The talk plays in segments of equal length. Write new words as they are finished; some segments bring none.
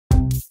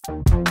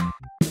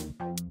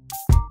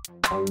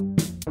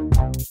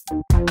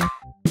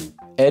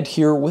Ed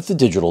here with the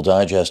Digital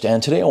Digest,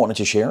 and today I wanted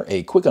to share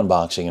a quick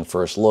unboxing and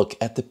first look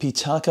at the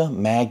Pitaka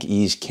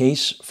MAGEZ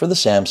case for the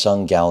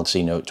Samsung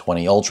Galaxy Note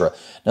 20 Ultra.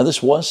 Now,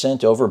 this was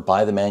sent over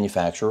by the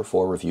manufacturer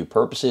for review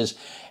purposes,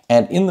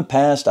 and in the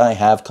past I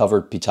have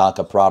covered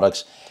Pitaka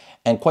products,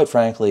 and quite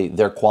frankly,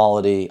 their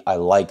quality, I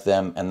like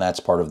them, and that's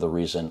part of the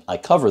reason I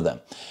cover them.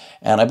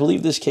 And I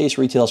believe this case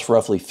retails for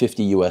roughly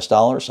 $50 US.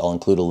 I'll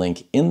include a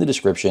link in the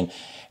description.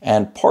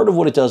 And part of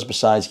what it does,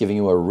 besides giving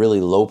you a really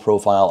low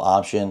profile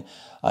option,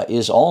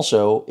 is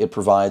also it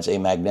provides a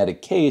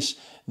magnetic case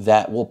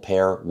that will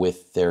pair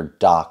with their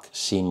dock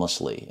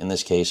seamlessly. In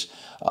this case,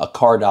 a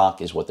car dock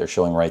is what they're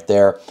showing right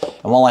there.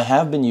 And while I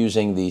have been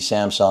using the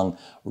Samsung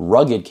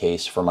rugged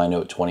case for my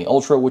Note 20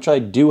 Ultra, which I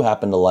do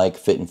happen to like,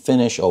 fit and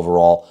finish,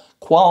 overall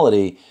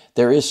quality,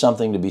 there is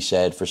something to be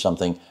said for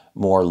something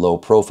more low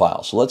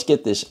profile. So let's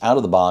get this out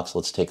of the box.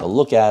 Let's take a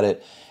look at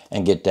it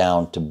and get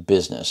down to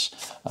business.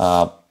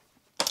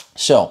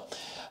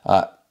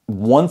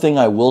 One thing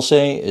I will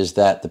say is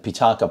that the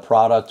Pitaka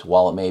product,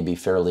 while it may be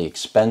fairly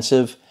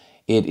expensive,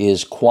 it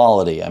is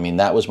quality. I mean,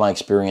 that was my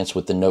experience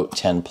with the Note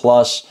 10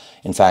 Plus.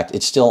 In fact,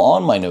 it's still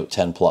on my Note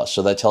 10 Plus,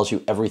 so that tells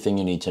you everything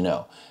you need to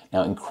know.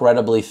 Now,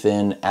 incredibly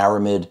thin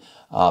aramid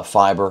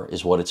fiber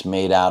is what it's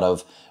made out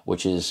of,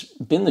 which has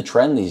been the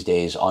trend these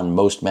days on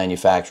most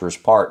manufacturers'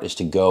 part, is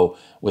to go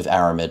with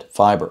aramid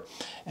fiber.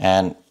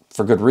 And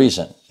for good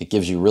reason. It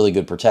gives you really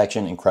good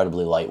protection,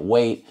 incredibly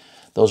lightweight.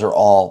 Those are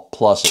all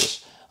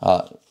pluses.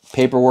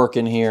 Paperwork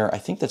in here, I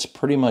think that's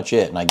pretty much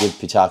it. And I give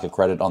Pitaka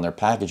credit on their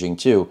packaging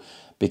too,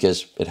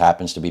 because it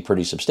happens to be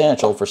pretty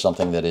substantial for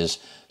something that is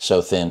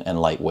so thin and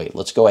lightweight.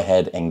 Let's go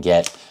ahead and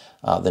get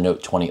the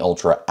Note 20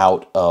 Ultra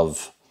out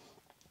of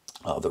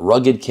the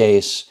rugged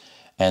case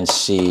and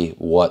see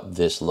what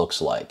this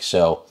looks like.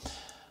 So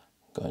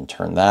go ahead and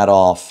turn that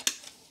off.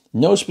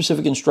 No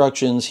specific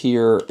instructions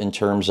here in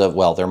terms of,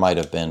 well, there might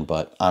have been,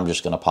 but I'm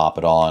just going to pop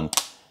it on.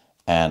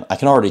 And I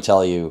can already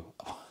tell you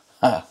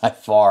I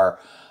far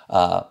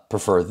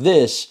prefer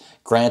this.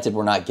 Granted,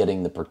 we're not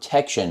getting the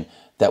protection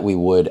that we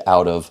would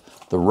out of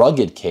the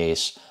rugged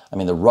case. I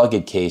mean, the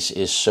rugged case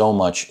is so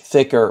much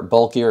thicker,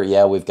 bulkier.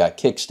 Yeah, we've got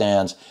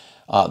kickstands.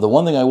 The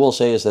one thing I will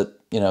say is that,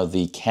 you know,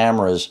 the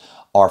cameras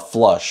are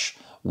flush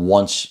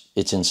once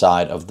it's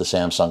inside of the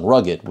Samsung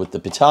rugged. With the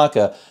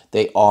Pitaka,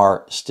 they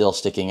are still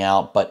sticking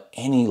out, but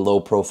any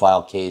low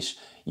profile case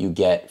you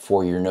get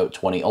for your Note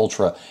 20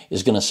 Ultra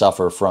is going to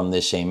suffer from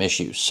this same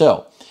issue.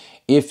 So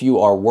if you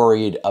are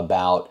worried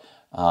about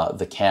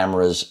the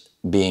cameras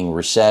being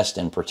recessed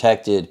and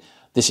protected,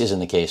 this isn't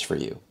the case for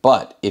you.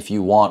 But if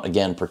you want,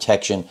 again,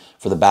 protection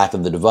for the back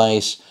of the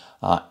device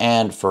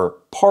and for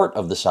part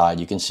of the side,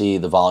 you can see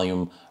the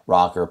volume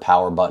rocker,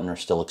 power button are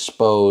still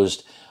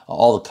exposed.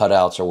 All the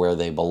cutouts are where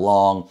they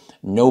belong.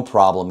 No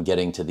problem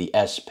getting to the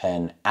S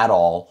Pen at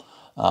all,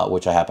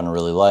 which I happen to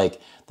really like.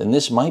 Then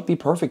this might be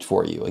perfect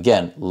for you.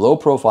 Again, low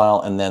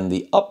profile, and then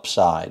the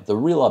upside, the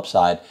real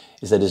upside,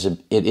 is that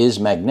it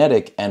is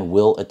magnetic and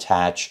will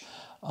attach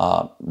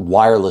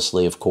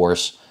wirelessly, of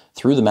course,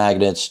 through the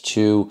magnets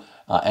to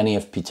any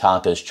of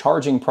Pitaka's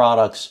charging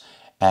products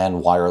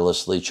and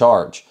wirelessly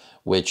charge,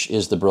 which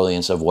is the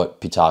brilliance of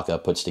what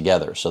Pitaka puts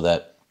together. So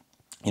that,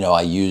 you know,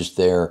 I used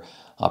their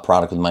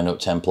product with my Note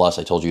 10 Plus.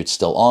 I told you it's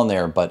still on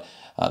there, but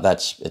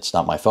it's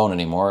not my phone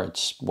anymore.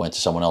 It's went to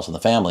someone else in the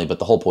family. But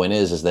the whole point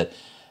is that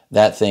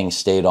that thing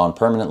stayed on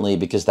permanently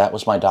because that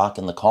was my dock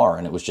in the car,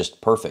 and it was just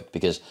perfect.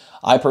 Because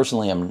I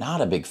personally am not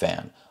a big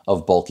fan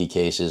of bulky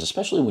cases,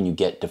 especially when you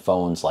get to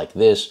phones like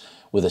this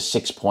with a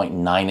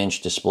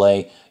 6.9-inch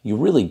display. You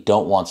really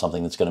don't want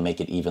something that's going to make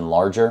it even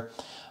larger.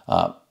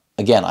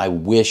 Again, I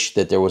wish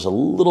that there was a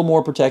little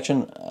more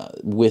protection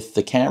with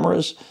the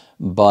cameras,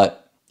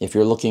 but if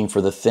you're looking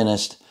for the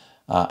thinnest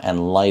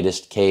and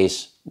lightest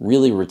case,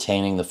 really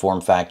retaining the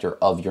form factor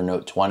of your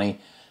Note 20,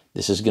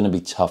 this is going to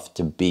be tough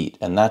to beat.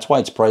 And that's why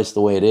it's priced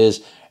the way it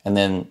is. And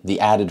then the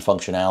added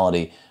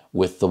functionality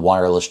with the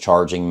wireless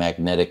charging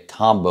magnetic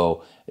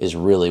combo is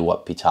really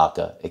what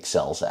Pitaka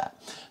excels at.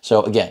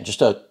 So again,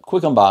 just a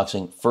quick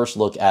unboxing, first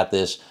look at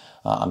this.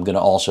 I'm going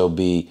to also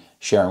be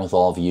sharing with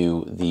all of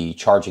you the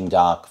charging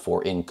dock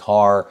for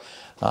in-car.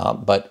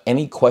 But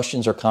any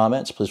questions or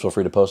comments, please feel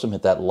free to post them.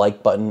 Hit that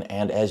like button.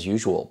 And as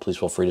usual, please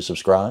feel free to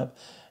subscribe.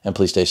 And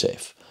please stay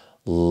safe.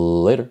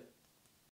 Later.